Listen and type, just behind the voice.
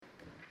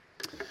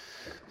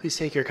Please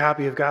take your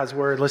copy of God's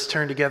Word. Let's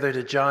turn together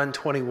to John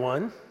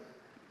 21.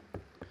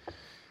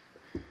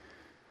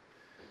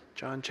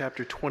 John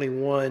chapter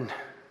 21.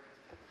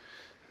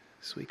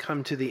 As we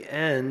come to the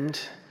end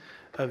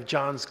of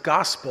John's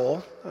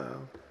Gospel,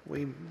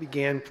 we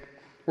began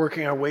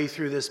working our way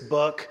through this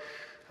book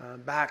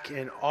back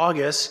in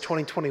August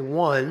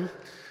 2021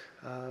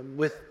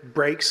 with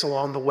breaks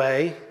along the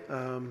way.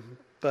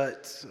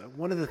 But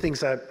one of the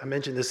things I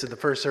mentioned this at the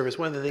first service,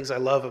 one of the things I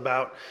love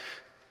about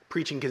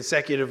preaching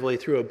consecutively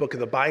through a book of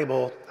the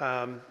Bible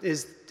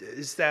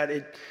is that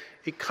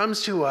it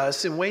comes to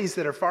us in ways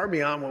that are far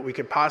beyond what we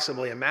could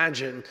possibly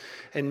imagine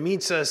and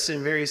meets us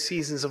in various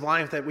seasons of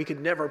life that we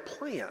could never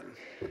plan.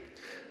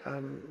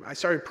 I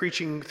started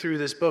preaching through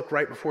this book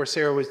right before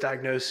Sarah was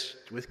diagnosed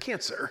with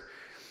cancer.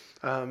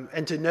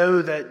 And to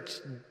know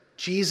that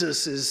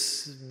Jesus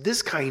is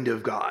this kind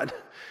of God,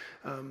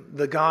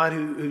 the God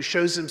who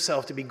shows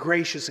himself to be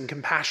gracious and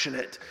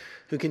compassionate,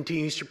 who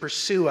continues to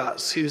pursue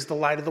us, who's the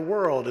light of the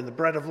world and the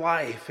bread of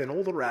life and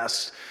all the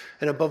rest,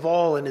 and above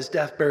all in his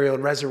death, burial,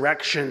 and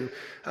resurrection,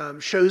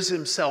 shows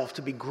himself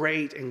to be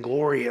great and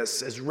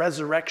glorious as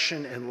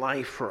resurrection and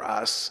life for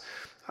us.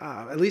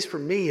 At least for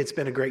me, it's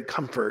been a great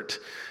comfort.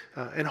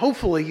 And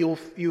hopefully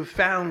you've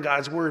found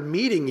God's word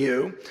meeting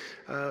you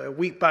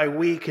week by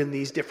week in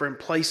these different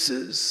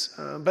places.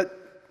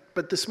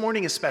 But this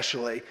morning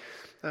especially,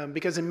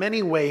 because in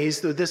many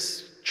ways, though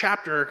this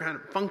chapter kind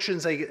of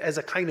functions as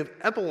a kind of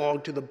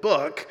epilogue to the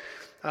book,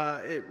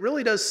 it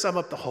really does sum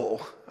up the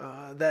whole,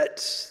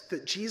 that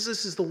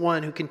Jesus is the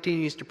one who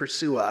continues to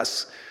pursue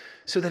us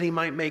so that he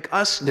might make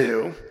us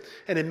new,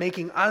 and in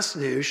making us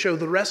new, show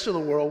the rest of the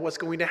world what's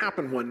going to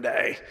happen one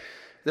day,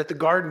 that the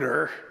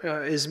gardener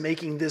is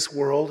making this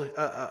world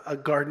a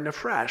garden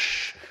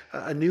afresh,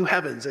 a new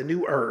heavens, a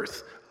new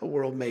earth, a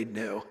world made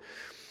new.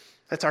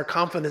 That's our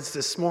confidence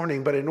this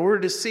morning. But in order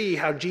to see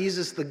how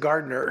Jesus, the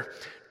gardener,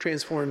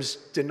 transforms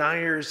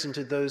deniers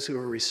into those who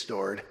are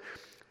restored,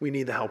 we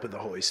need the help of the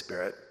Holy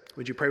Spirit.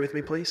 Would you pray with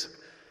me, please?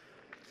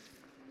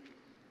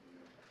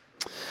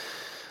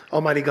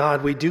 Almighty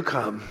God, we do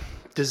come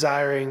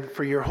desiring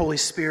for your Holy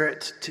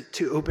Spirit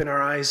to open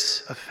our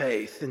eyes of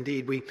faith.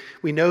 Indeed,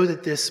 we know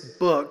that this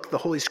book, the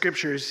Holy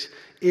Scriptures,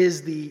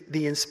 is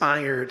the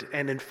inspired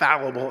and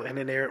infallible and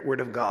inerrant Word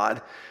of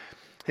God.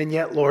 And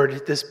yet,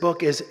 Lord, this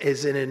book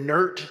is an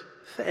inert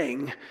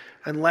thing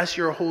unless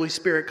your Holy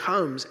Spirit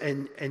comes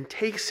and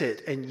takes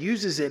it and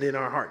uses it in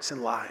our hearts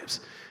and lives.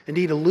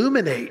 Indeed,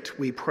 illuminate,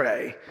 we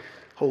pray,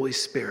 Holy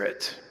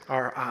Spirit,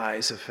 our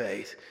eyes of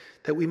faith,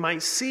 that we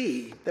might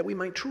see, that we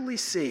might truly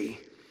see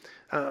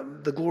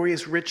the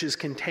glorious riches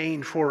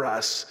contained for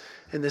us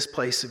in this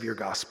place of your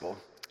gospel.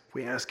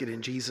 We ask it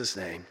in Jesus'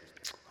 name.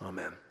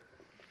 Amen.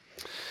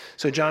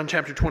 So John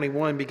chapter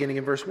 21, beginning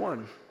in verse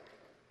 1.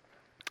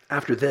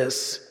 After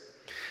this,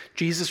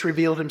 Jesus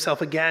revealed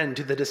himself again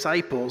to the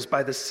disciples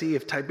by the Sea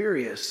of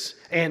Tiberias,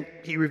 and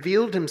he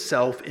revealed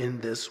himself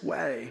in this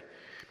way.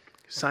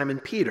 Simon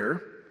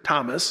Peter,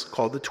 Thomas,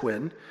 called the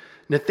twin,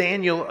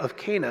 Nathanael of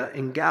Cana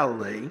in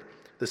Galilee,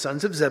 the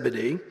sons of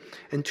Zebedee,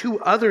 and two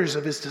others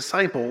of his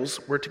disciples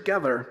were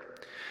together.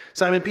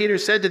 Simon Peter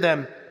said to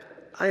them,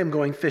 "I am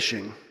going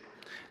fishing."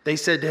 They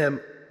said to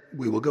him,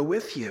 "We will go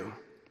with you."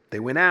 They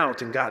went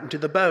out and got into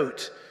the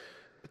boat,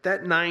 but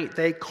that night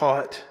they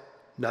caught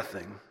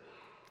nothing.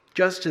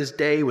 Just as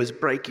day was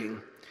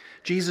breaking,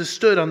 Jesus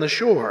stood on the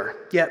shore,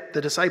 yet the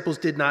disciples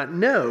did not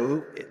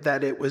know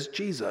that it was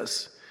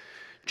Jesus.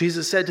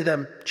 Jesus said to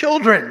them,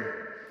 "Children,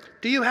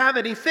 do you have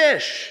any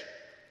fish?"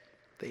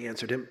 They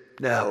answered him,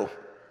 "No."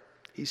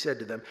 He said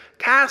to them,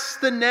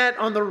 "Cast the net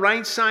on the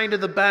right side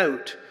of the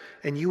boat,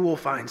 and you will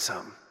find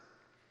some."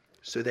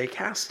 So they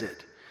cast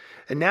it.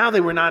 And now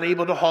they were not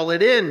able to haul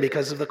it in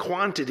because of the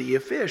quantity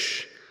of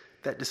fish.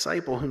 That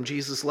disciple whom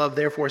Jesus loved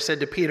therefore said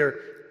to Peter,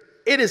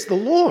 "It is the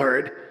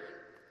Lord."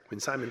 When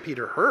Simon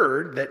Peter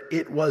heard that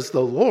it was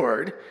the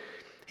Lord,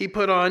 he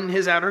put on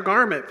his outer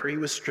garment, for he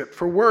was stripped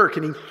for work,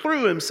 and he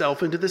threw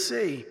himself into the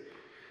sea.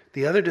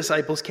 The other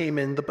disciples came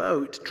in the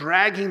boat,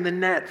 dragging the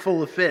net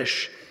full of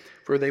fish,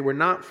 for they were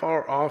not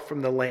far off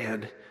from the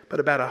land,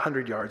 but about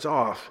 100 yards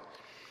off.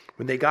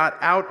 When they got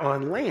out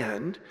on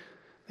land,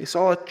 they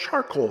saw a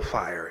charcoal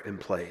fire in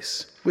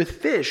place,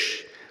 with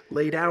fish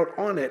laid out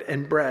on it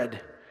and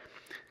bread.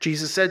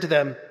 Jesus said to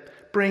them,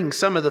 "Bring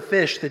some of the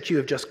fish that you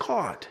have just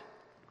caught."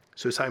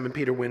 So Simon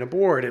Peter went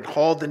aboard and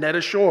hauled the net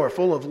ashore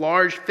full of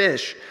large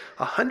fish,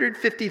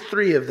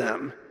 153 of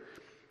them.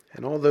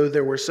 And although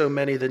there were so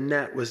many, the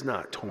net was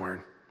not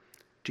torn.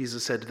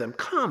 Jesus said to them,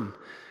 "Come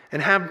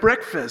and have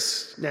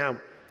breakfast."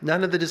 Now,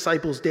 none of the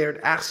disciples dared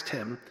ask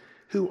him,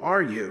 "Who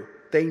are you?"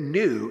 They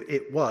knew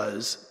it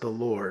was the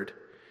Lord.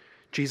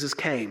 Jesus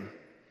came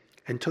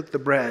and took the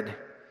bread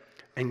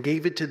and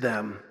gave it to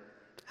them,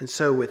 and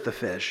so with the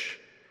fish.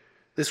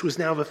 This was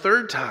now the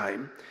third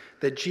time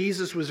that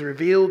Jesus was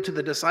revealed to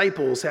the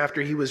disciples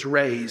after he was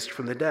raised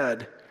from the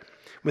dead.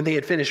 When they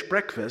had finished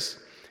breakfast,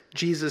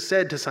 Jesus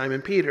said to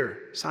Simon Peter,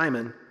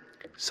 "Simon,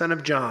 son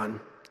of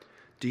John,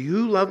 do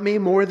you love me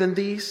more than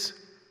these?"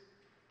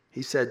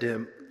 He said to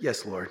him,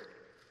 "Yes, Lord,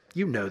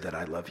 you know that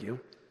I love you.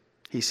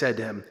 He said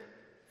to him,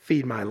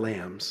 feed my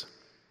lambs.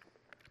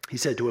 He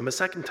said to him a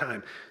second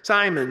time,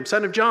 Simon,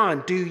 son of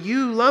John, do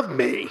you love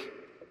me?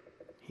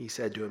 He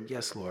said to him,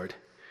 yes, Lord,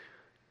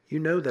 you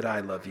know that I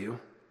love you.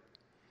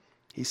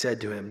 He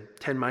said to him,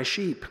 tend my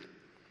sheep.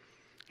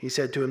 He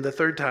said to him the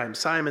third time,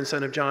 Simon,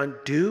 son of John,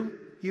 do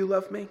you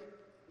love me?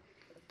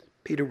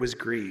 Peter was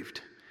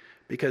grieved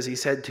because he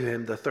said to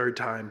him the third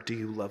time, do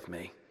you love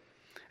me?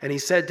 And he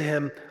said to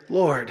him,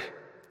 Lord,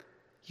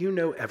 you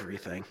know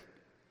everything.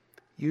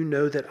 You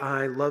know that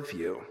I love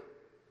you.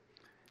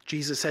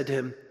 Jesus said to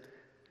him,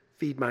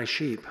 feed my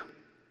sheep.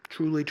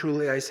 Truly,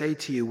 truly, I say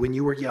to you, when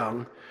you were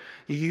young,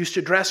 you used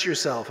to dress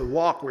yourself and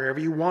walk wherever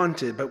you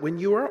wanted. But when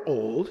you are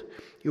old,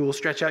 you will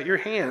stretch out your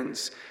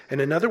hands,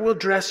 and another will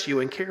dress you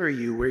and carry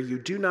you where you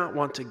do not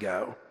want to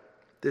go.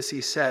 This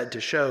he said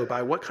to show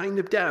by what kind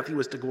of death he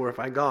was to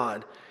glorify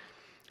God.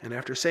 And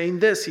after saying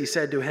this, he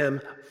said to him,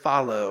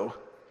 follow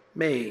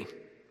me.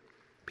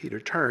 Peter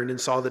turned and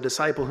saw the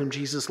disciple whom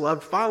Jesus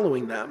loved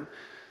following them,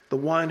 the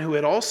one who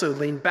had also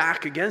leaned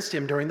back against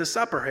him during the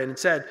supper and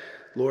said,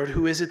 Lord,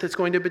 who is it that's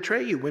going to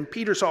betray you? When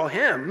Peter saw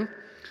him,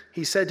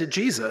 he said to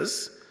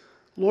Jesus,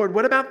 Lord,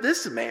 what about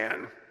this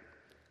man?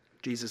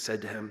 Jesus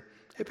said to him,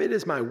 if it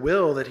is my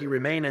will that he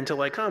remain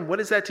until I come, what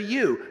is that to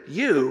you?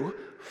 You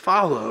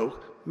follow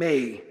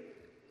me.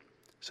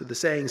 So the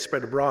saying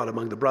spread abroad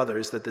among the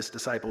brothers that this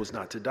disciple was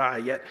not to die.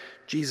 Yet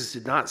Jesus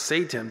did not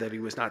say to him that he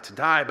was not to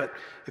die, but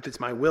if it's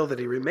my will that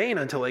he remain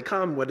until I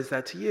come, what is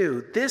that to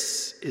you?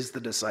 This is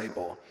the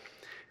disciple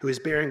who is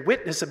bearing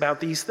witness about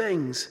these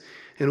things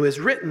and who has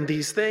written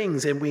these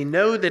things, and we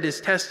know that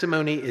his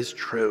testimony is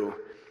true.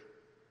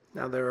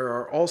 Now there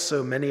are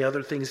also many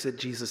other things that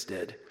Jesus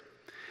did.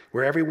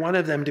 Were every one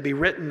of them to be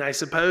written, I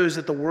suppose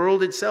that the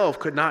world itself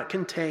could not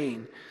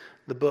contain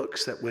the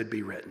books that would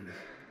be written.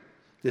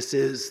 This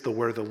is the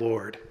word of the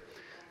Lord.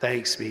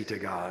 Thanks be to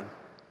God.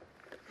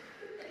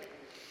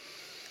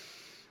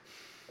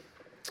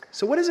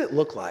 So what does it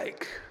look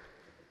like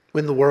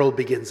when the world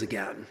begins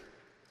again?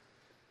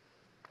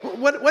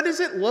 What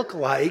does it look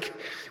like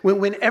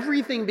when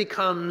everything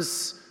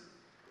becomes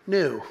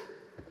new?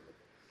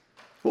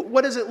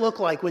 What does it look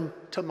like when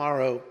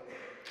tomorrow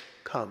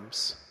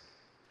comes?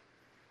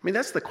 I mean,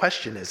 that's the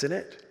question, isn't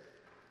it?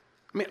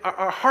 I mean,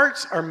 our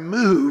hearts are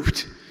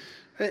moved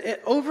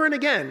over and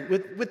again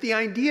with the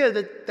idea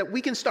that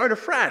we can start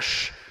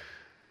afresh,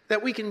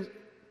 that we can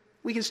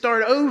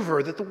start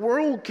over, that the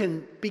world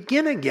can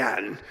begin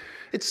again.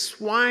 It's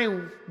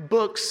why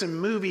books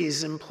and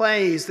movies and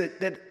plays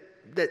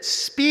that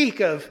speak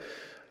of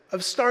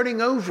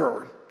starting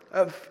over,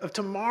 of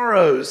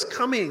tomorrow's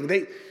coming,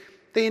 they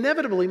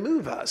inevitably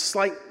move us,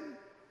 like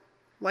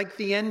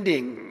the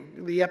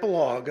ending, the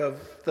epilogue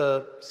of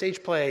the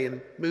stage play and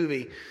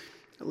movie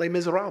Les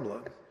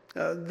Miserables.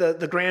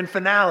 The grand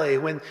finale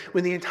when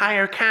the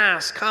entire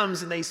cast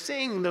comes and they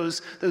sing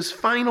those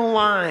final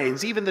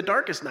lines. Even the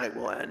darkest night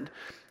will end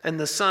and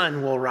the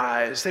sun will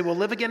rise. They will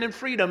live again in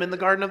freedom in the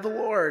garden of the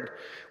Lord.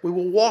 We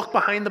will walk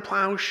behind the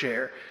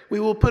plowshare. We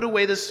will put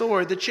away the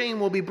sword. The chain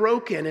will be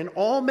broken and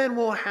all men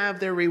will have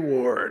their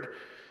reward.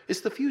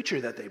 It's the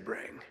future that they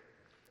bring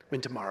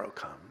when tomorrow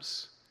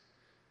comes.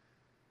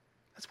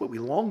 That's what we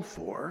long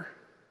for.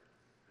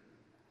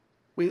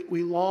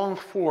 We long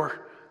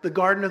for the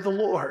garden of the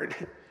Lord.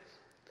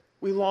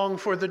 We long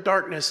for the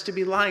darkness to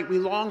be light. We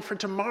long for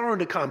tomorrow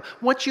to come.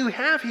 What you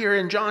have here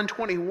in John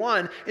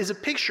 21 is a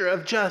picture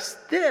of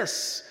just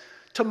this.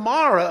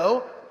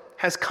 Tomorrow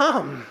has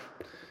come.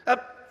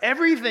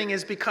 Everything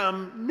has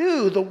become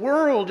new. The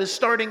world is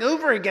starting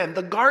over again.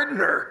 The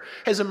gardener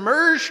has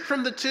emerged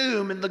from the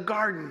tomb in the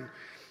garden,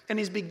 and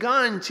he's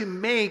begun to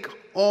make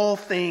all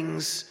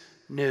things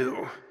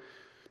new.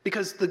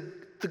 Because the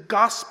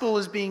gospel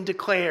is being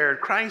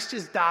declared. Christ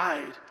has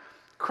died.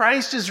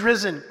 Christ is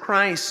risen.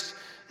 Christ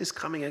is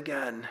coming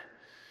again.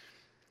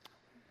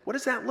 What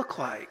does that look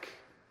like?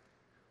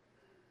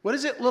 What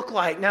does it look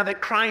like now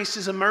that Christ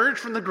has emerged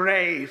from the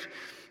grave?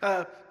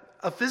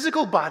 A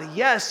physical body,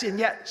 yes, and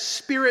yet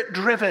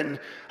spirit-driven.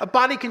 A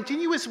body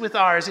continuous with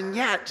ours, and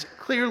yet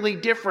clearly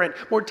different.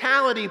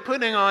 Mortality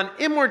putting on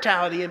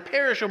immortality,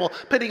 imperishable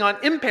putting on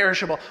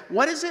imperishable.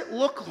 What does it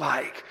look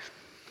like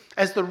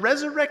as the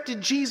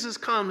resurrected Jesus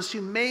comes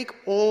to make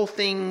all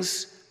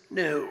things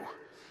new?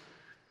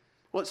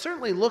 Well, it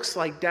certainly looks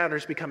like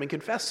doubters becoming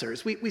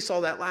confessors. We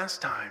saw that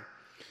last time.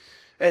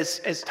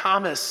 As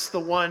Thomas, the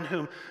one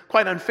whom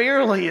quite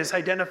unfairly is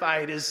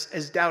identified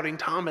as doubting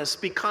Thomas,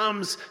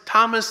 becomes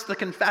Thomas the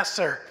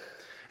confessor.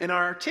 And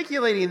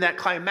articulating that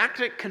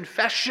climactic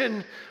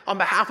confession on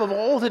behalf of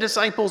all the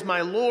disciples,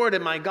 my Lord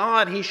and my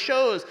God, he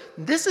shows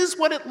this is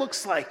what it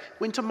looks like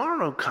when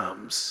tomorrow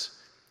comes.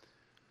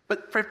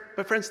 But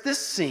friends, this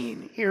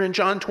scene here in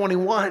John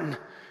 21,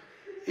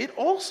 it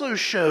also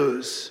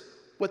shows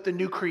what the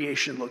new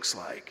creation looks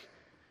like.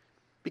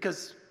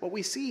 Because what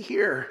we see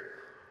here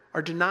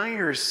are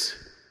deniers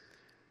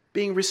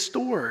being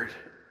restored.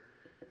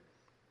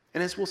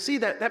 And as we'll see,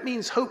 that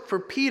means hope for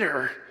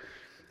Peter,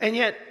 and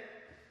yet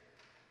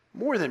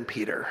more than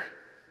Peter.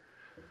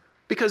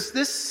 Because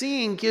this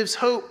scene gives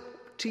hope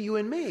to you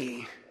and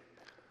me.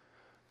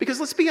 Because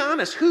let's be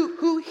honest,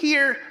 who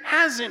here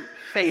hasn't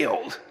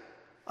failed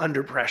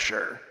under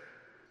pressure?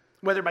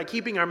 Whether by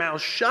keeping our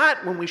mouths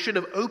shut when we should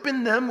have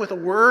opened them with a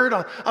word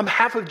on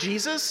behalf of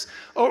Jesus,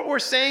 or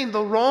saying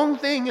the wrong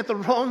thing at the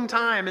wrong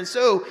time, and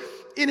so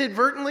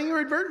inadvertently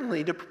or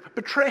advertently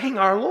betraying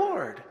our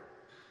Lord.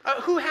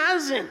 Who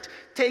hasn't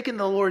taken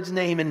the Lord's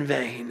name in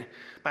vain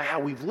by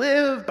how we've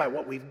lived, by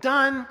what we've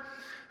done,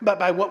 but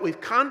by what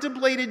we've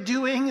contemplated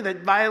doing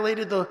that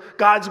violated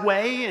God's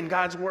way and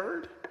God's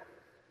word?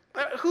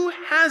 Who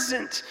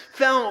hasn't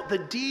felt the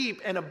deep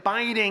and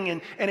abiding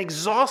and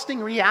exhausting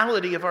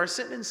reality of our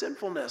sin and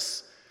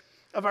sinfulness,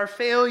 of our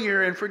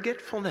failure and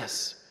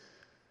forgetfulness?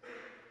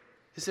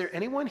 Is there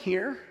anyone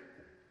here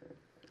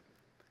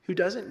who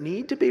doesn't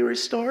need to be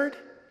restored?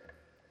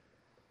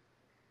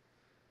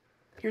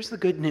 Here's the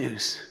good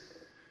news.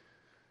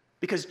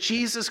 Because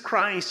Jesus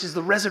Christ is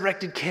the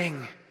resurrected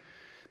King,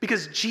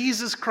 because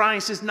Jesus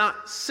Christ has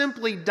not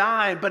simply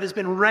died, but has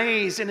been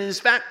raised and is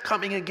in fact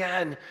coming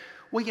again,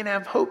 we can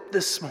have hope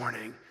this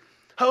morning.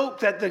 Hope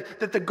that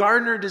the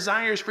gardener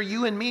desires for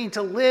you and me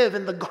to live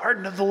in the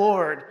garden of the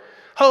Lord.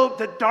 Hope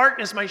that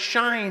light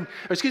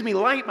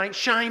might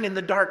shine in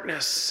the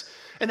darkness,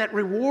 and that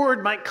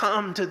reward might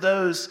come to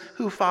those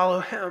who follow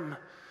him.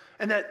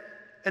 And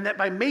that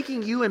by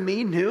making you and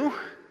me new,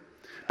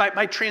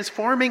 by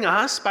transforming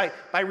us,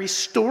 by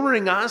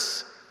restoring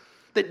us,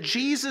 that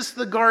Jesus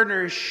the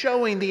gardener is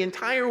showing the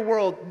entire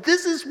world,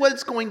 this is what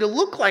it's going to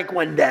look like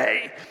one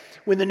day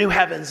when the new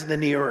heavens and the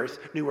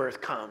new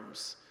earth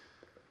comes.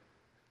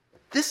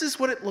 This is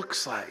what it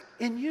looks like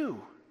in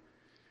you.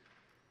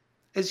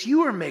 As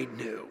you are made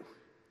new.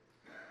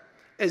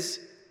 As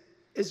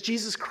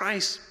Jesus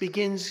Christ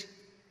begins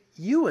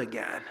you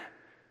again.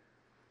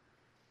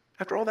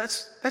 After all,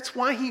 that's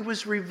why he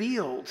was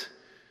revealed.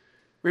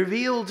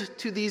 Revealed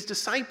to these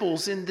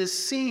disciples in this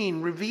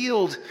scene.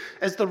 Revealed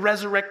as the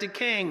resurrected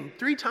King.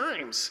 3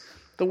 times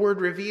the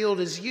word revealed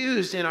is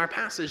used in our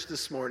passage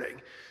this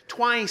morning.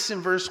 Twice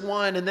in verse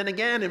 1 and then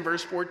again in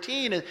verse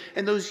 14.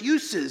 And those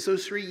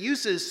 3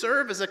 uses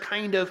serve as a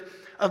kind of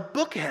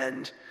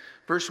bookend.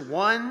 Verse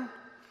 1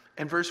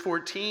 and verse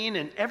 14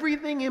 and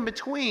everything in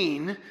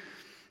between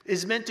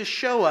is meant to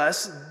show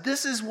us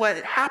this is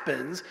what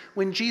happens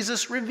when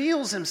Jesus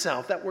reveals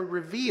himself. That word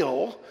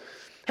reveal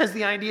has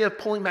the idea of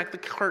pulling back the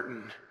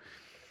curtain,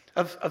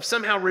 of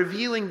somehow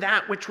revealing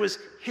that which was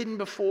hidden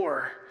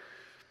before.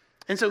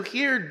 And so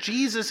here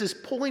Jesus is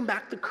pulling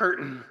back the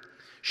curtain,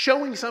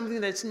 showing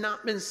something that's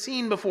not been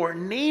seen before.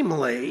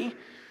 Namely,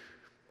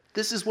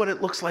 this is what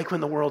it looks like when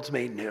the world's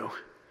made new.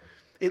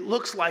 It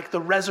looks like the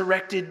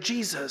resurrected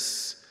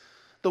Jesus,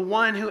 the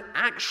one who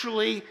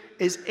actually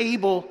is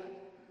able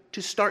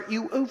to start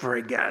you over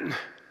again,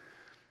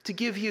 to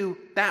give you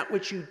that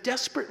which you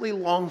desperately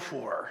long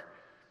for,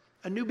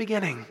 a new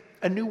beginning,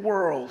 a new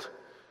world.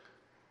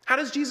 How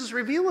does Jesus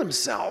reveal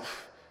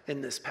himself in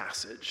this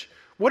passage?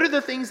 What are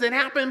the things that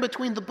happen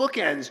between the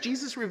bookends?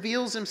 Jesus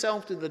reveals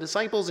himself to the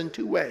disciples in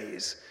 2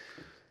 ways,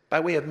 by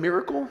way of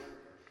miracle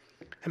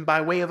and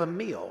by way of a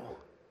meal.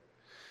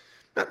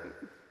 Now,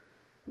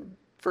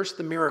 first,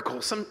 the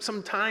miracle.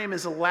 Some time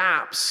has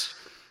elapsed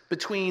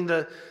between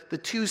the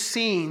 2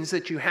 scenes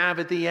that you have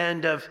at the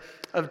end of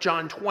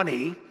John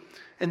 20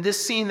 and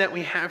this scene that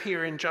we have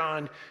here in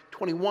John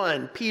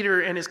 21.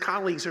 Peter and his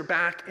colleagues are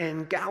back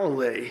in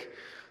Galilee.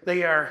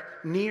 They are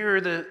near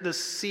the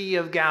Sea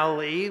of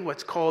Galilee,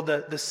 what's called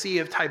the Sea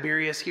of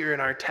Tiberias here in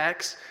our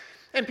text.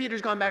 And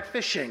Peter's gone back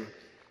fishing.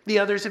 The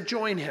others have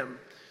joined him.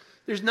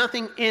 There's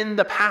nothing in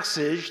the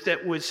passage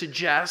that would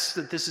suggest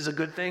that this is a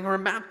good thing or a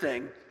bad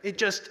thing. It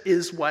just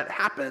is what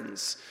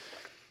happens.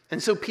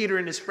 And so Peter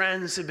and his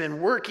friends have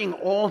been working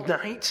all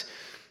night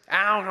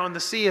out on the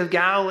Sea of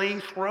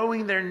Galilee,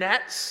 throwing their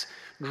nets,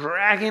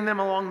 dragging them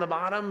along the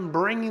bottom,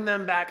 bringing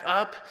them back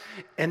up,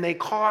 and they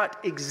caught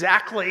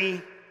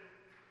exactly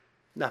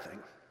nothing.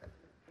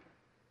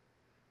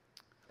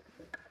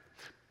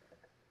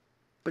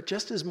 But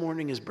just as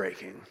morning is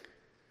breaking,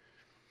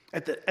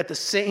 at the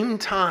same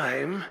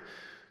time,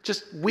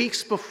 just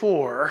weeks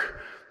before,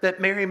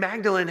 that Mary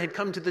Magdalene had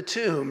come to the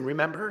tomb,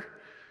 remember?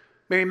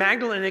 Mary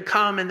Magdalene had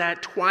come in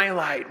that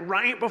twilight,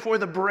 right before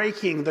the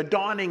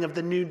dawning of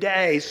the new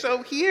day.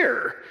 So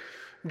here,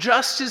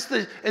 just as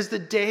the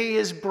day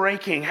is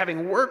breaking,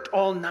 having worked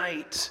all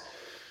night,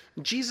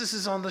 Jesus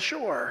is on the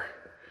shore.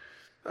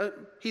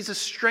 He's a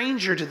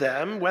stranger to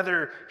them,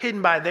 whether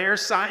hidden by their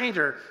sight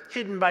or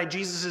hidden by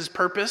Jesus'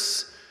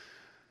 purpose.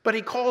 But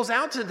he calls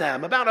out to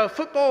them about a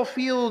football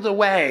field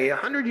away,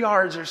 100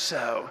 yards or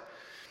so.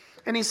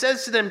 And he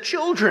says to them,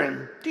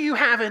 "Children, do you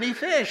have any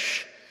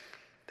fish?"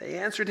 They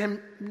answered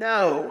him,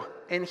 "No."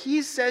 And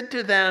he said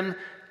to them,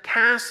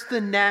 "Cast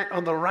the net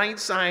on the right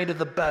side of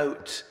the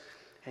boat,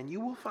 and you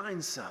will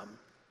find some."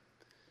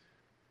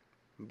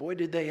 And boy,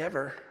 did they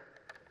ever.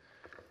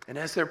 And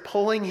as they're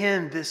pulling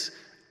in this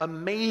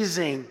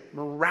amazing,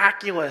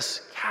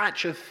 miraculous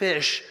catch of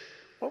fish,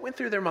 what went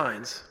through their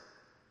minds?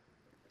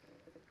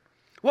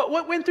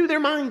 What went through their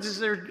minds as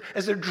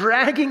they're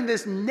dragging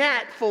this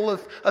net full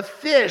of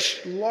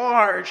fish,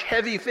 large,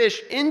 heavy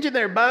fish, into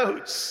their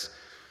boats?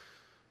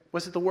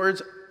 Was it the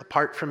words,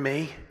 "Apart from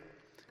me,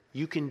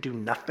 you can do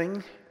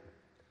nothing"?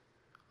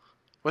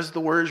 Was it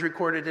the words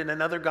recorded in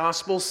another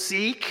gospel,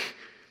 "Seek,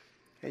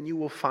 and you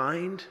will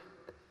find"?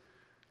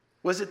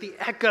 Was it the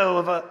echo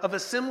of a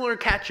similar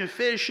catch of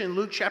fish in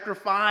Luke chapter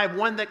 5,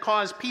 one that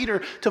caused Peter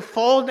to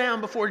fall down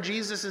before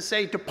Jesus and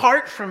say,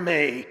 "Depart from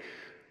me,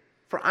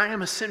 for I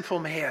am a sinful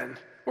man"?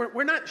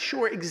 We're not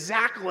sure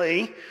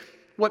exactly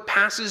what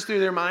passes through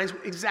their minds,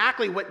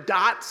 exactly what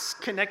dots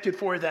connected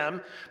for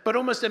them, but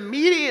almost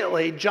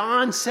immediately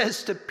John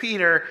says to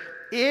Peter,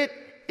 "It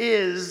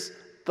is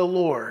the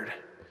Lord."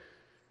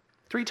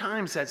 3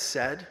 times that's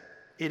said,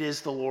 "It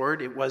is the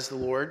Lord," "It was the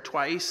Lord,"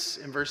 twice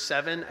in verse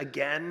 7,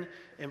 again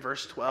in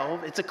verse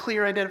 12. It's a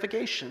clear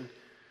identification,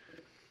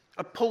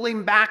 a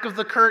pulling back of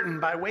the curtain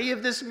by way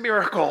of this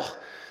miracle,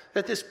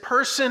 that this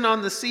person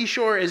on the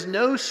seashore is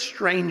no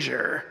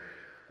stranger.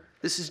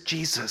 This is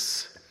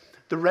Jesus,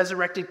 the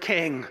resurrected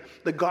King,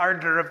 the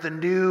gardener of the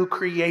new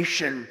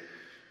creation.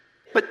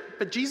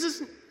 But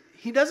Jesus,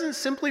 he doesn't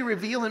simply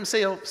reveal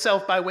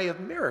himself by way of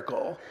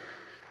miracle.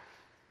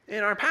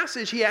 In our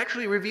passage, he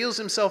actually reveals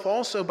himself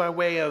also by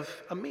way of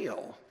a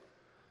meal.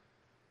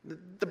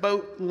 The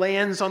boat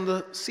lands on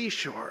the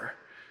seashore.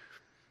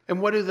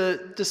 And what do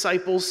the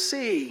disciples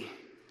see?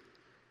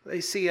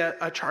 They see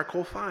a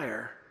charcoal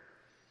fire.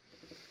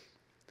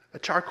 A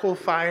charcoal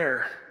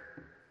fire,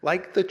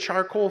 like the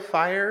charcoal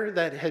fire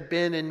that had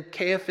been in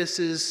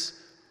Caiaphas's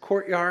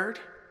courtyard.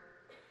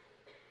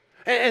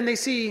 And they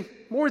see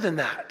more than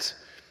that.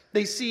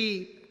 They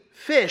see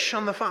fish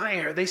on the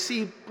fire. They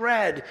see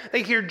bread.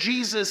 They hear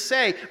Jesus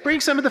say,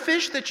 "Bring some of the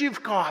fish that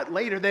you've caught."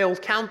 Later they'll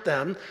count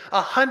them,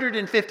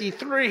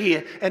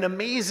 153, an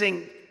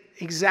amazing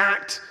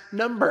exact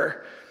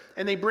number.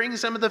 And they bring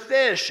some of the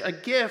fish, a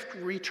gift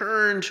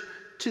returned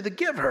to the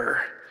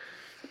giver.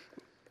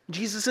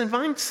 Jesus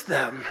invites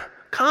them,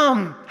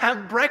 "Come,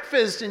 have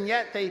breakfast," and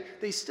yet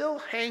they still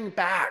hang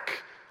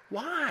back.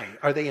 Why?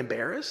 Are they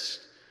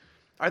embarrassed?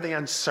 Are they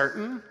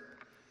uncertain?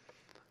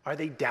 Are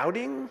they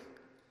doubting?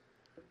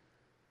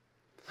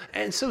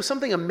 And so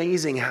something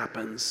amazing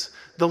happens.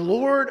 The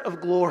Lord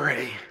of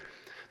glory,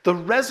 the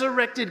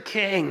resurrected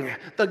King,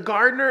 the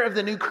gardener of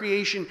the new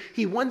creation,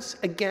 he once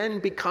again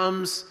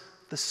becomes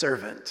the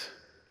servant.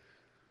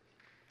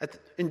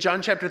 In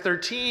John chapter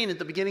 13, at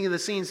the beginning of the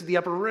scenes of the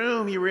upper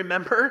room, you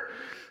remember,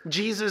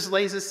 Jesus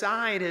lays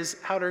aside his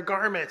outer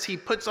garments. He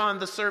puts on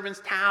the servant's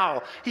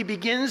towel. He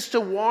begins to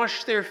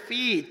wash their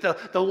feet. The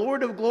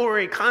Lord of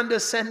glory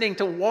condescending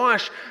to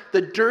wash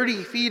the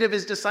dirty feet of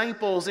his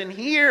disciples. And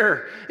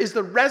here is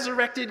the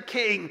resurrected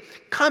King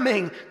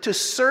coming to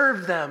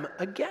serve them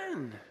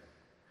again.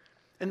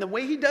 And the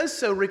way he does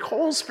so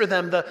recalls for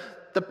them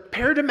the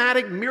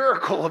paradigmatic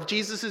miracle of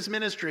Jesus'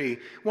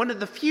 ministry, one of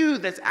the few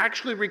that's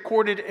actually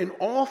recorded in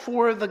all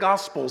 4 of the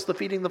Gospels, the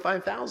feeding the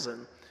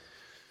 5,000.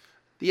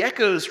 The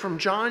echoes from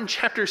John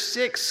chapter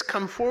 6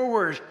 come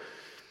forward.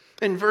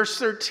 In verse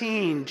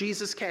 13,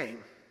 Jesus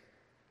came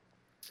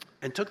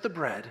and took the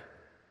bread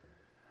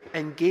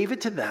and gave it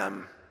to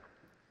them,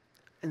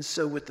 and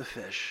so with the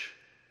fish.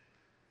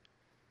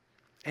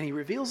 And he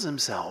reveals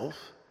himself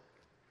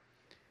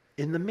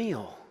in the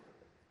meal.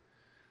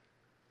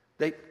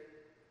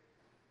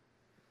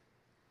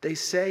 They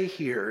say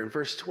here in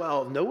verse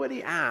 12,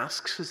 nobody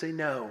asks because they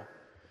know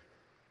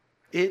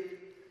it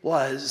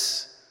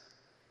was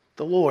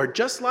the Lord.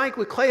 Just like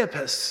with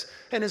Cleopas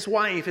and his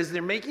wife, as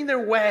they're making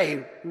their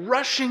way,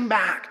 rushing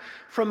back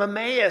from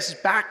Emmaus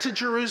back to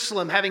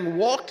Jerusalem, having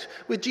walked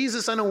with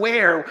Jesus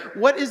unaware,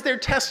 what is their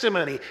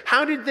testimony?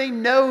 How did they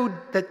know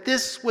that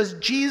this was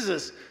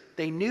Jesus?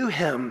 They knew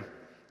him,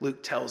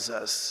 Luke tells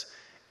us,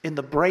 in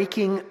the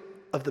breaking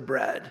of the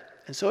bread.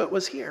 And so it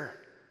was here.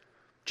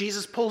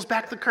 Jesus pulls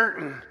back the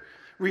curtain,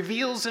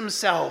 reveals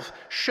himself,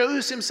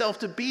 shows himself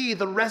to be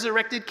the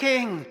resurrected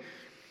King,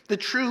 the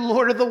true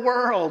Lord of the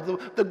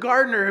world, the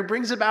gardener who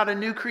brings about a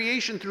new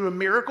creation through a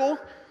miracle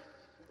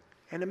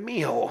and a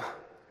meal.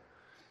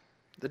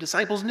 The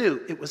disciples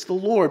knew it was the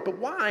Lord, but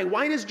why?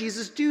 Why does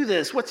Jesus do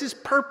this? What's his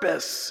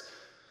purpose?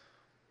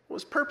 Well,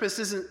 his purpose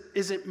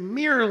isn't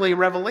merely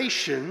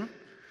revelation.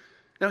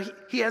 No,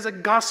 he has a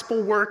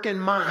gospel work in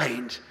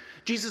mind.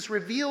 Jesus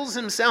reveals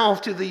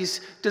himself to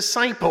these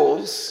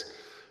disciples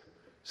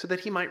so that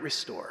he might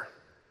restore.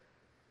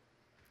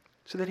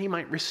 So that he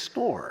might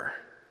restore.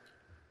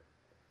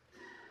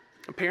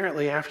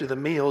 Apparently, after the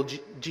meal,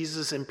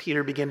 Jesus and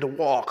Peter begin to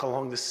walk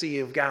along the Sea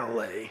of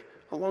Galilee,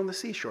 along the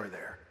seashore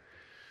there.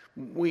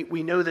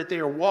 We know that they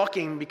are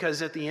walking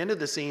because at the end of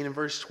the scene, in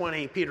verse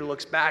 20, Peter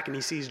looks back and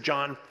he sees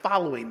John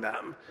following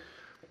them.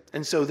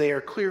 And so they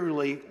are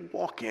clearly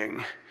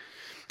walking.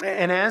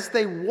 And as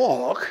they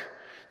walk,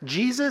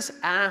 Jesus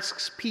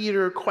asks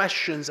Peter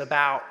questions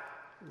about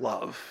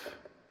love.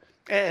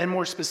 And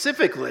more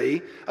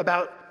specifically,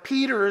 about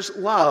Peter's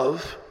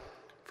love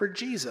for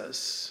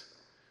Jesus.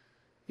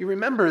 You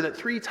remember that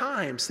 3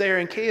 times there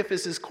in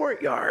Caiaphas'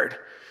 courtyard,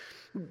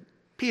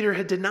 Peter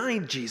had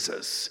denied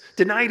Jesus,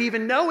 denied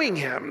even knowing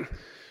him.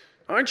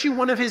 Aren't you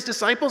one of his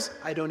disciples?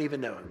 I don't even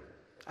know him.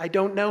 I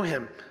don't know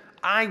him.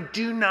 I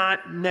do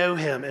not know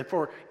him. And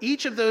for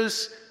each of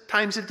those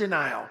times of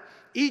denial,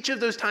 each of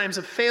those times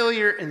of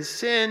failure and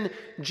sin,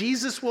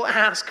 Jesus will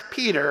ask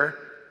Peter,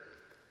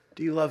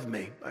 do you love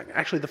me?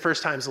 Actually, the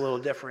first time is a little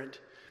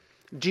different.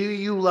 Do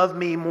you love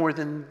me more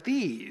than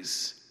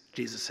these?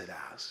 Jesus had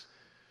asked.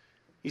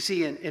 You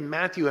see, in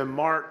Matthew and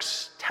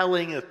Mark's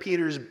telling of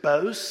Peter's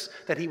boast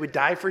that he would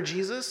die for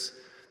Jesus,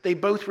 they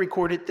both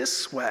record it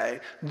this way: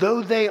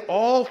 though they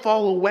all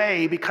fall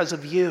away because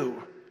of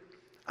you,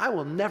 I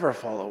will never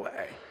fall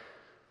away.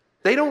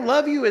 They don't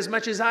love you as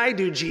much as I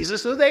do,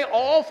 Jesus. Though they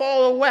all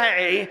fall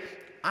away,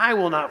 I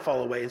will not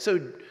fall away. And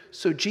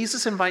so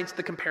Jesus invites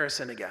the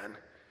comparison again.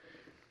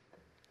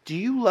 Do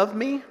you love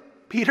me,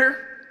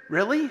 Peter?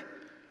 Really?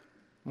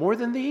 More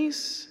than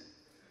these?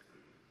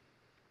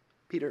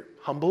 Peter,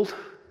 humbled,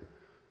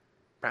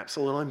 perhaps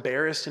a little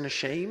embarrassed and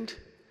ashamed,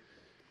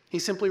 he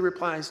simply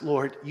replies,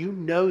 Lord, you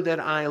know that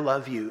I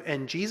love you.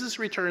 And Jesus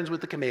returns with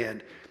the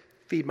command,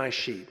 feed my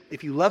sheep.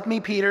 If you love me,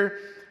 Peter,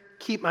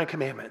 keep my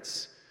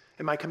commandments.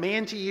 And my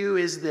command to you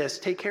is this: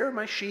 take care of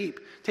my sheep,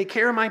 take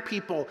care of my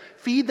people,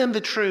 feed them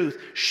the truth,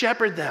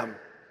 shepherd them.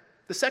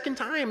 The second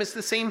time, it's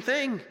the same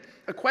thing.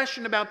 A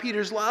question about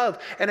Peter's love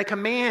and a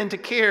command to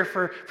care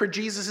for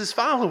Jesus'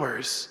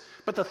 followers.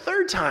 But the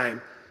third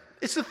time,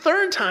 it's the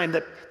third time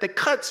that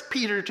cuts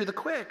Peter to the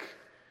quick.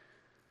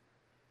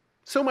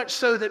 So much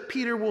so that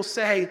Peter will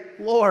say,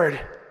 Lord,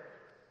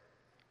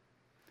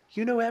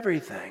 you know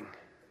everything.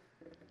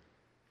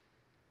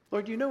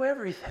 Lord, you know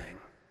everything.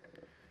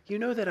 You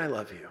know that I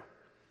love you.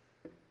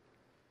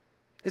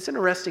 It's an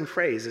arresting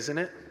phrase, isn't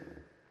it?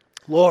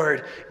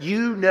 Lord,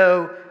 you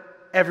know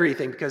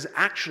everything, because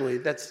actually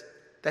that's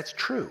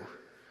true.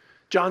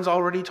 John's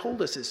already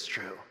told us it's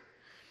true.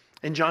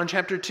 In John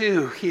chapter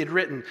 2, he had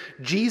written,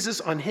 Jesus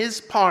on his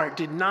part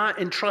did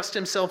not entrust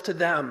himself to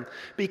them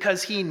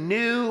because he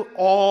knew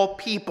all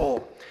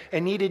people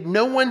and needed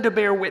no one to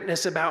bear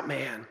witness about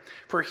man,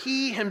 for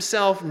he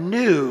himself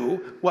knew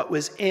what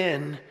was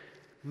in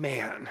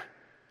man.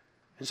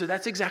 And so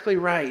that's exactly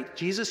right.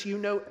 Jesus, you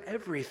know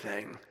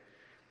everything.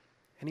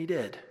 And he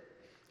did.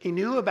 He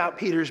knew about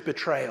Peter's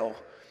betrayal,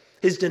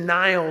 his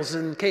denials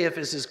in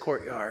Caiaphas'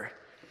 courtyard.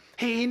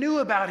 He knew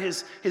about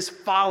his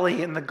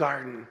folly in the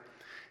garden.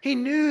 He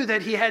knew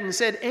that he hadn't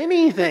said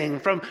anything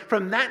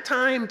from that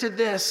time to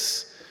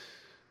this.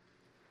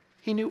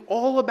 He knew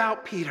all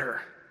about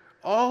Peter,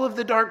 all of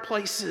the dark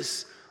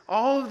places,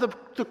 all of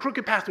the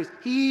crooked pathways.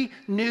 He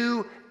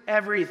knew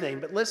everything.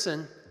 But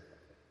listen,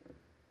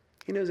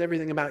 he knows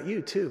everything about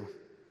you too.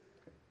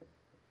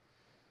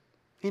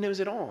 He knows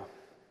it all.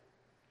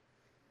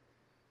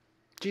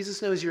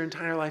 Jesus knows your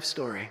entire life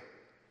story.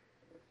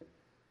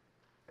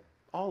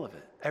 All of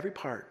it, every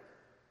part.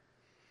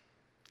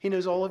 He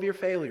knows all of your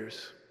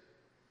failures.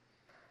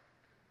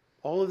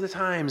 All of the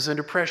times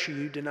under pressure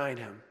you denied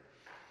him.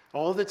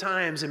 All of the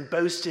times in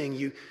boasting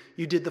you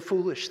did the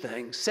foolish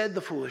thing, said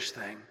the foolish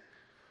thing.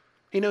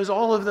 He knows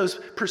all of those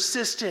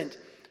persistent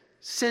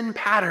sin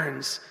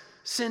patterns,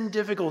 sin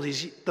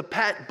difficulties, the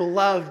pet,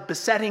 beloved,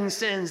 besetting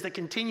sins that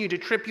continue to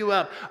trip you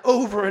up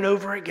over and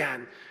over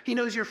again. He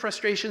knows your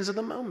frustrations of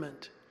the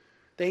moment,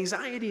 the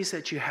anxieties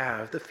that you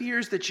have, the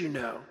fears that you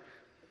know.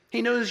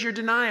 He knows your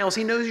denials.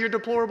 He knows your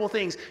deplorable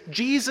things.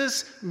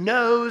 Jesus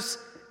knows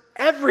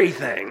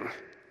everything.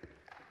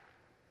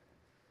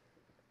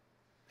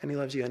 And he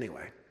loves you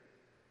anyway.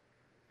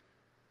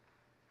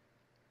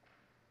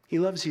 He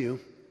loves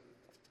you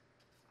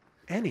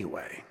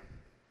anyway.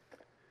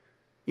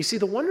 You see,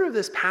 the wonder of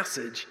this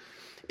passage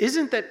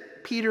isn't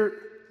that Peter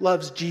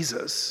loves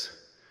Jesus.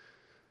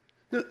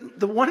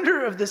 The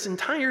wonder of this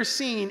entire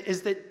scene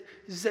is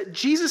that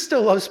Jesus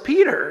still loves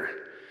Peter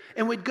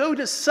and would go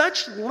to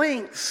such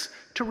lengths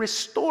to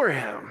restore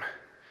him,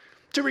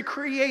 to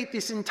recreate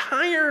this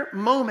entire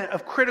moment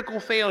of critical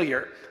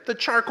failure, the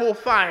charcoal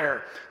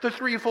fire, the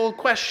threefold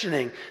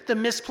questioning, the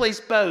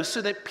misplaced boast,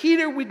 so that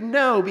Peter would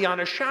know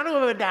beyond a shadow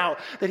of a doubt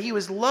that he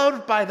was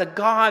loved by the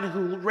God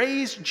who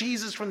raised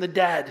Jesus from the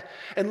dead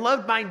and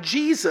loved by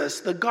Jesus,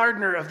 the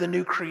gardener of the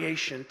new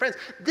creation. Friends,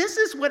 this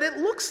is what it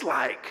looks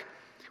like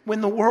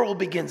when the world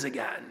begins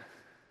again.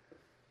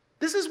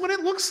 This is what it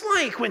looks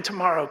like when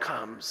tomorrow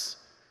comes.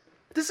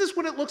 This is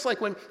what it looks like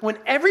when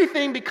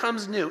everything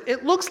becomes new.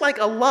 It looks like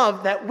a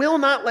love that will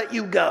not let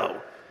you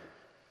go.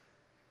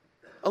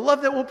 A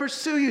love that will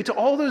pursue you to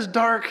all those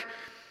dark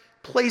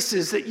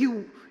places that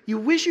you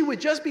wish you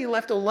would just be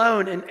left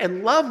alone.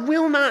 And love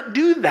will not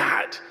do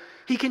that.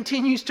 He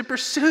continues to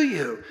pursue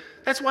you.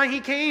 That's why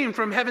he came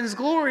from heaven's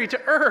glory to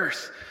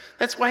earth.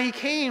 That's why he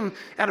came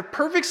out of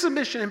perfect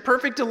submission and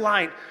perfect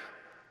delight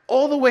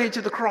all the way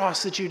to the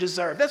cross that you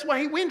deserve. That's why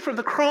he went from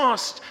the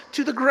cross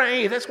to the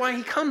grave. That's why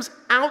he comes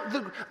out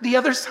the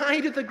other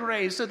side of the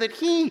grave, so that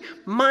he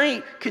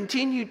might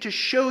continue to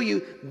show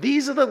you,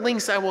 these are the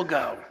lengths I will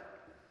go.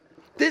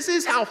 This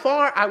is how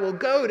far I will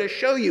go to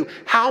show you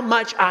how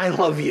much I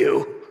love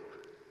you.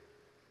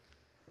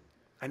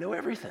 I know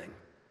everything.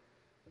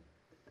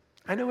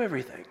 I know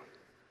everything.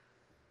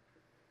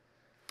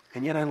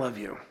 And yet I love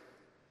you.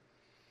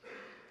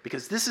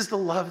 Because this is the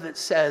love that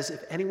says,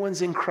 if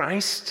anyone's in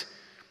Christ,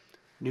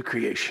 new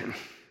creation.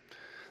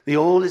 The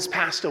old has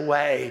passed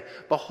away.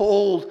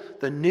 Behold,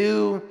 the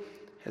new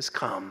has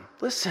come.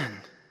 Listen,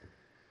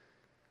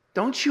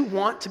 don't you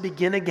want to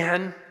begin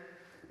again?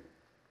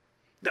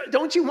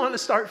 Don't you want to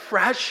start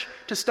fresh,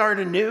 to start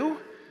anew?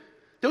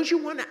 Don't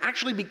you want to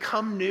actually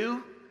become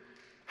new?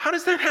 How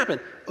does that happen?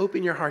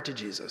 Open your heart to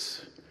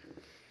Jesus.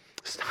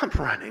 Stop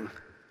running.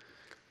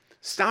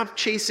 Stop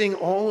chasing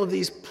all of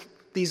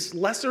these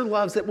lesser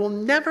loves that will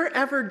never,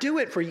 ever do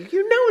it for you.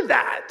 You know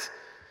that.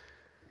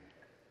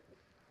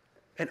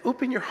 And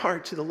open your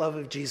heart to the love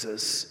of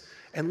Jesus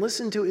and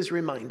listen to his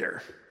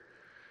reminder.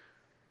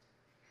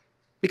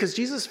 Because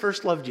Jesus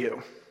first loved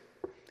you.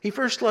 He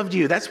first loved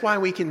you. That's why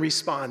we can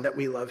respond that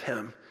we love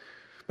him.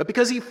 But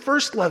because he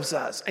first loves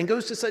us and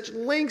goes to such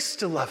lengths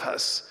to love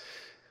us,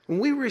 when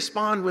we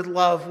respond with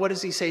love, what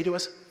does he say to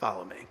us?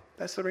 Follow me.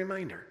 That's the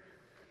reminder.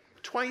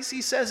 Twice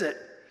he says it.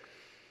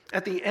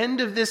 At the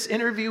end of this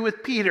interview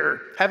with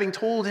Peter, having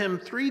told him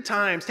 3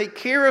 times, take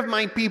care of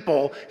my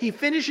people, he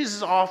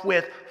finishes off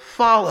with,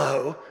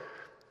 follow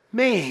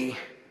me.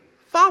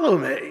 Follow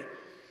me.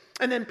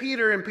 And then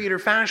Peter, in Peter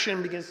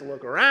fashion, begins to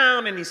look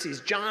around and he sees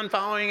John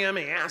following him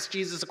and he asks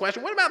Jesus a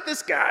question. What about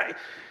this guy?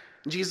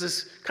 And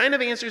Jesus kind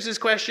of answers his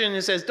question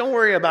and says, don't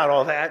worry about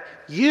all that.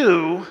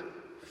 You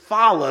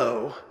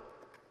follow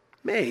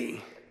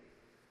me.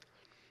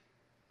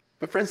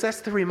 But friends,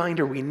 that's the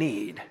reminder we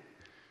need.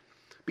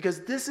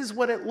 Because this is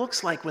what it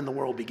looks like when the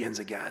world begins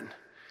again.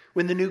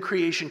 When the new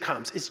creation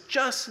comes. It's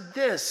just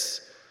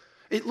this.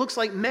 It looks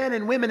like men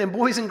and women and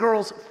boys and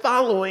girls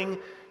following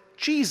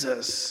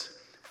Jesus.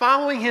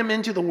 Following him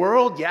into the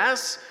world,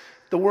 yes,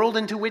 the world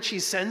into which he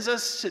sends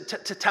us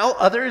to tell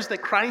others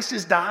that Christ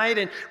has died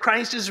and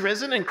Christ is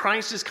risen and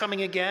Christ is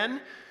coming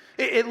again.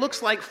 It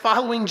looks like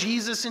following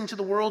Jesus into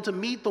the world to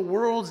meet the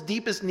world's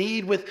deepest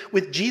need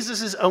with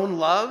Jesus' own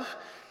love.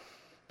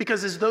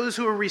 Because as those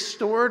who are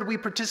restored, we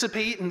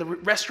participate in the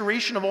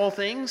restoration of all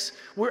things.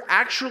 We're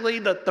actually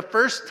the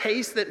first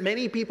taste that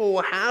many people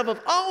will have of,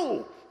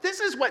 oh,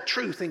 this is what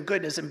truth and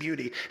goodness and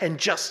beauty and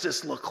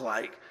justice look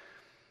like.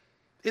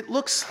 It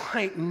looks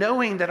like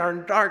knowing that our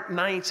dark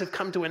nights have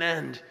come to an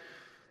end,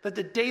 that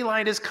the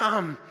daylight has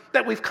come,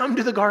 that we've come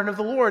to the garden of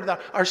the Lord, that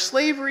our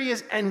slavery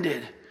is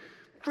ended.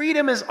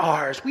 Freedom is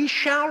ours. We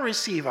shall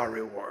receive our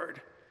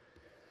reward.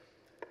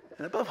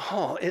 And above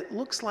all, it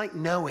looks like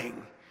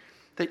knowing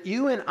that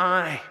you and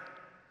I,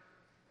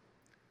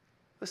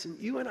 listen,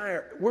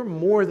 we're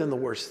more than the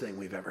worst thing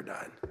we've ever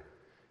done.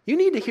 You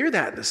need to hear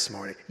that this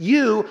morning.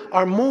 You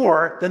are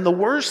more than the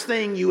worst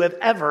thing you have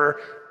ever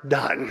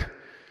done.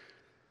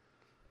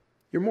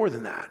 You're more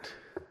than that.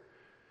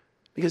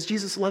 Because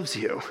Jesus loves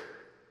you.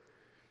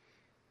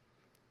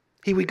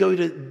 He would go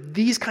to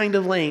these kind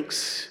of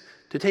lengths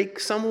to take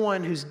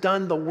someone who's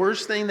done the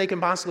worst thing they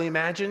can possibly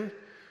imagine,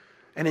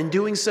 and in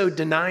doing so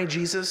deny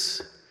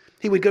Jesus.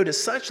 He would go to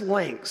such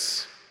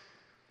lengths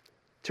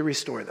to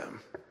restore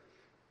them.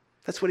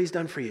 That's what he's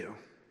done for you.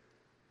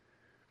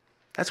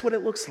 That's what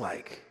it looks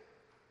like.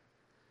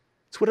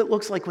 It's what it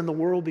looks like when the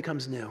world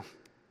becomes new.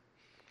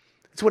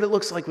 It's what it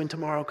looks like when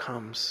tomorrow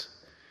comes.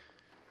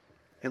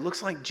 It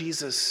looks like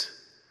Jesus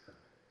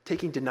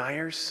taking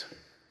deniers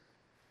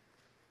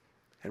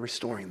and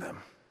restoring them.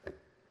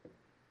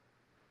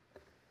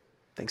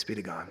 Thanks be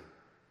to God.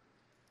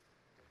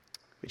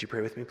 Would you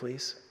pray with me,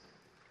 please?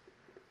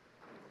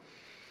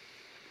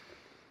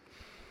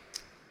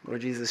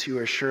 Lord Jesus, you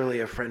are surely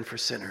a friend for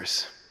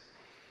sinners,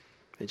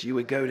 that you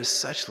would go to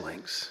such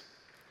lengths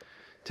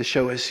to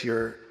show us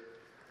your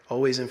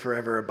always and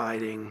forever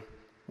abiding,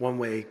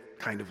 one-way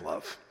kind of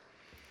love.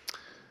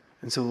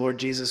 And so, Lord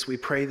Jesus, we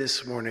pray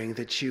this morning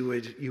that you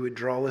would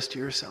draw us to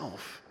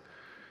yourself,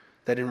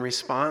 that in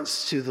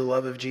response to the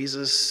love of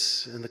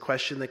Jesus and the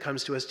question that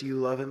comes to us, do you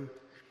love him?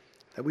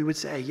 That we would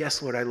say,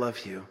 yes, Lord, I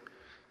love you.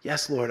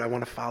 Yes, Lord, I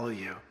want to follow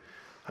you.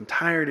 I'm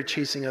tired of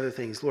chasing other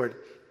things. Lord,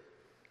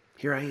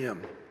 here I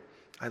am.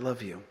 I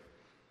love you.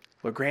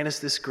 Lord, grant us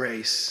this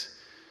grace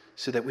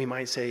so that we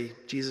might say,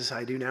 Jesus,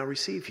 I do now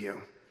receive you.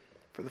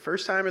 For the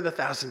first time or the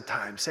 1,000th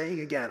time,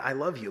 saying again, I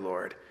love you,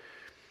 Lord.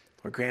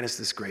 Lord, grant us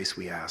this grace,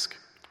 we ask.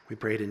 We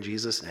pray it in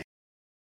Jesus' name.